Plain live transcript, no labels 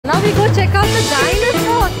Now we go check out the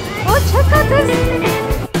dinosaur. Oh, check out this.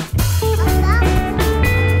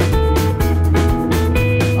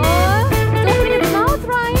 Oh, it's opening its mouth,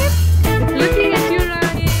 Ryan. It's looking at you,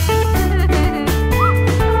 Ryan.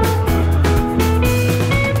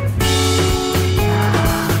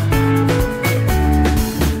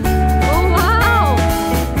 Oh, wow.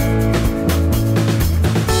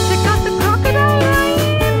 Check out the crocodile, Ryan.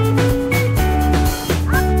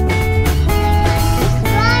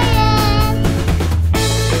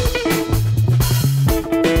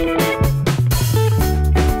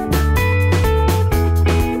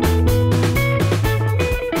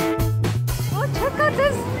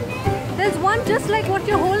 There's one just like what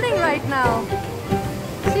you're holding right now.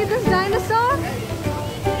 See this dinosaur?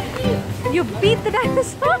 You beat the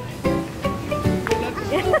dinosaur?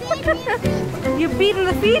 You beat in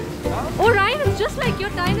the feet? Oh Ryan, it's just like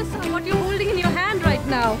your dinosaur, what you're holding in your hand right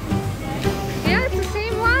now. Yeah, it's the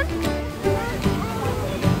same one.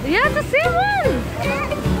 Yeah, it's the same one.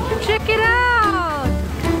 Check it out.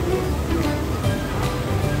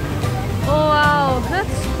 Oh wow,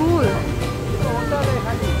 that's cool.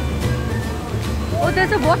 Oh,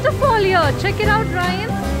 there's a waterfall here. Check it out, Ryan.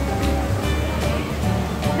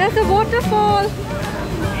 There's a waterfall.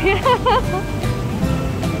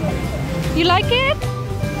 You like it?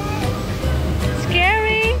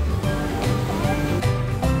 Scary?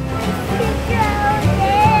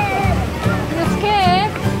 You're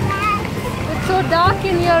scared? It's so dark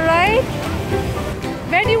in here, right?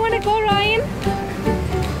 Where do you want to go, Ryan?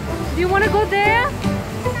 Do you want to go there?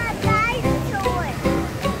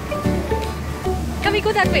 Come, we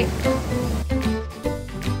go that way.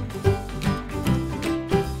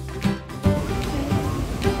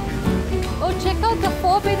 Oh, check out the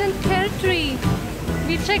forbidden territory.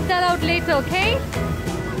 We'll check that out later, okay?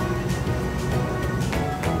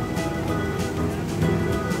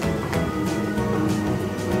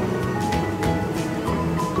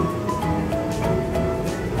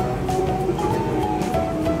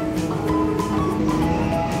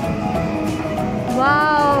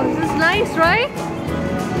 Wow, this is nice, right?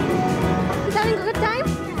 Having a good time?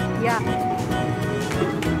 Yeah.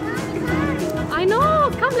 I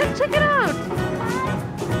know. Come, let's check it out.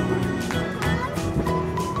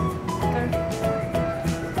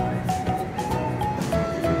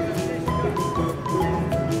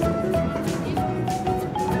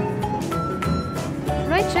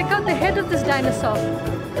 Right, check out the head of this dinosaur.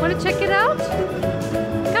 Want to check it out?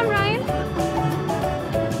 Come, Ryan.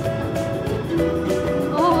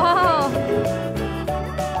 Oh, wow.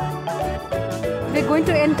 We're going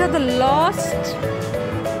to enter the Lost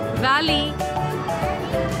Valley.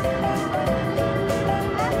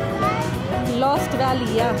 Lost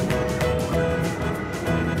Valley, yeah.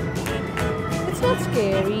 It's not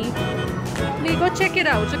scary. We go check it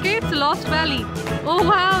out, okay? It's Lost Valley. Oh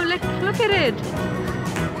wow, look at it.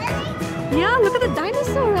 Yeah, look at the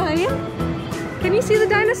dinosaur, Ryan. Can you see the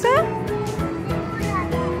dinosaur?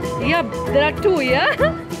 Yeah, there are two, yeah?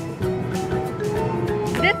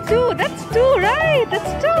 That's two, right?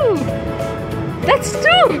 That's two. That's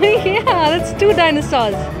two. Yeah, that's two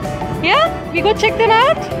dinosaurs. Yeah? We go check them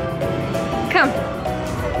out? Come.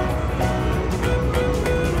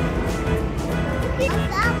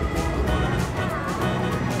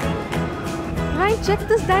 Right, check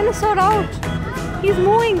this dinosaur out. He's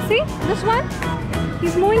moving, see? This one?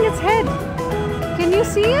 He's moving its head. Can you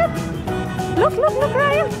see it? Look,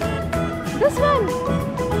 Ryan. This one.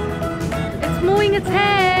 It's moving its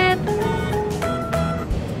head.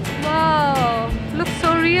 Wow. Looks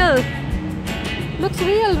so real. Looks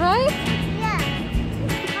real, right? Yeah.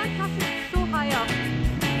 You can't touch it, it's so high up.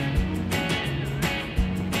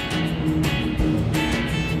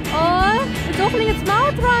 Oh, it's opening its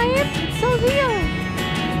mouth, Ryan. It's so real.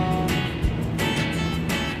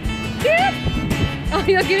 Get! Oh,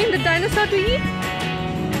 you're giving the dinosaur to eat?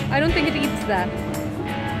 I don't think it eats that.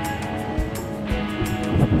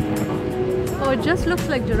 Oh, it just looks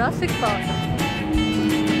like Jurassic Park.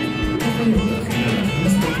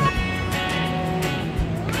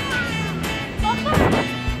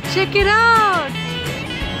 Check it out!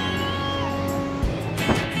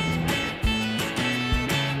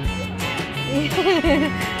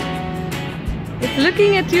 It's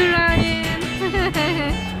looking at you, Ryan.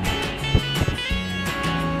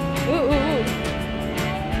 Ooh.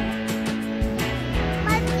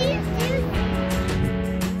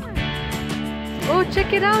 Oh,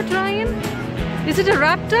 check it out, Ryan. Is it a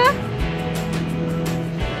raptor?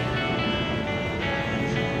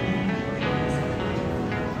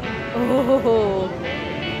 Oh.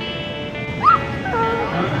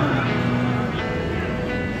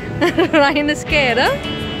 Ryan is scared, huh?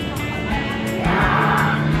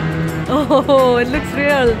 Oh, it looks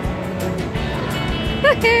real.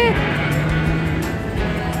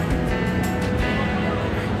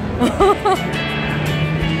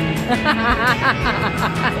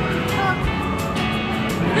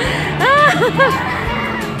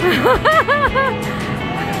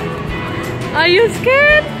 Are you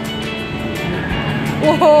scared?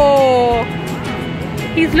 Whoa!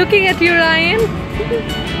 He's looking at you, Ryan.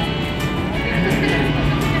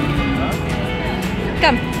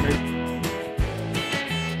 Come.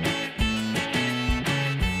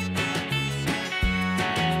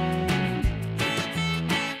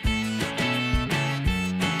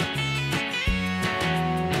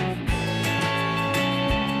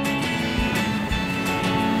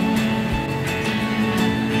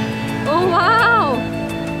 Oh wow!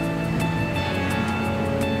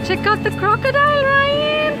 Check out the crocodile,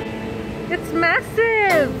 Ryan! It's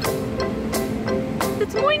massive!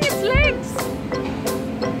 It's moving its legs!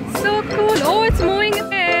 So cool! Oh, it's moving its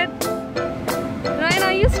head! Ryan,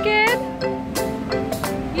 are you scared?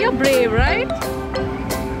 You're brave, right?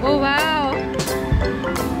 Oh wow!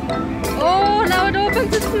 Oh, now it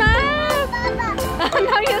opens its mouth!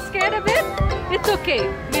 Now you're scared a bit? It's okay,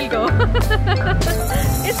 we'll go.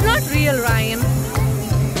 It's not real, Ryan.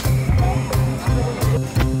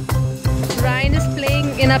 Ryan is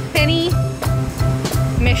playing in a penny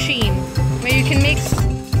machine where you can make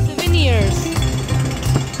souvenirs.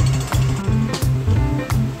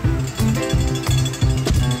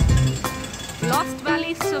 Lost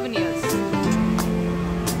Valley souvenirs.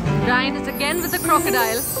 Ryan is again with the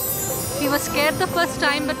crocodile. He was scared the first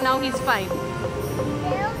time, but now he's fine.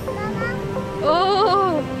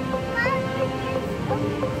 Oh!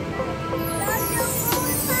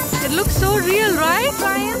 It looks so real, right,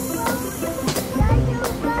 Ryan?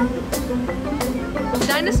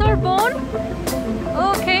 Dinosaur bone?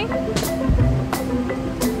 Okay.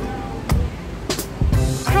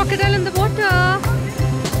 Crocodile in the water.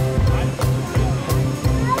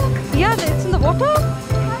 Yeah, it's in the water.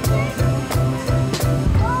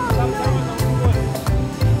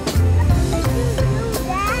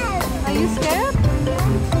 Are you scared?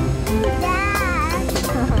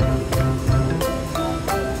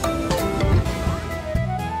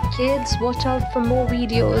 Kids, watch out for more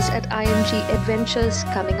videos at IMG Adventures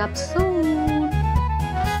coming up soon.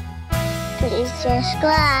 Please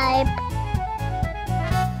subscribe.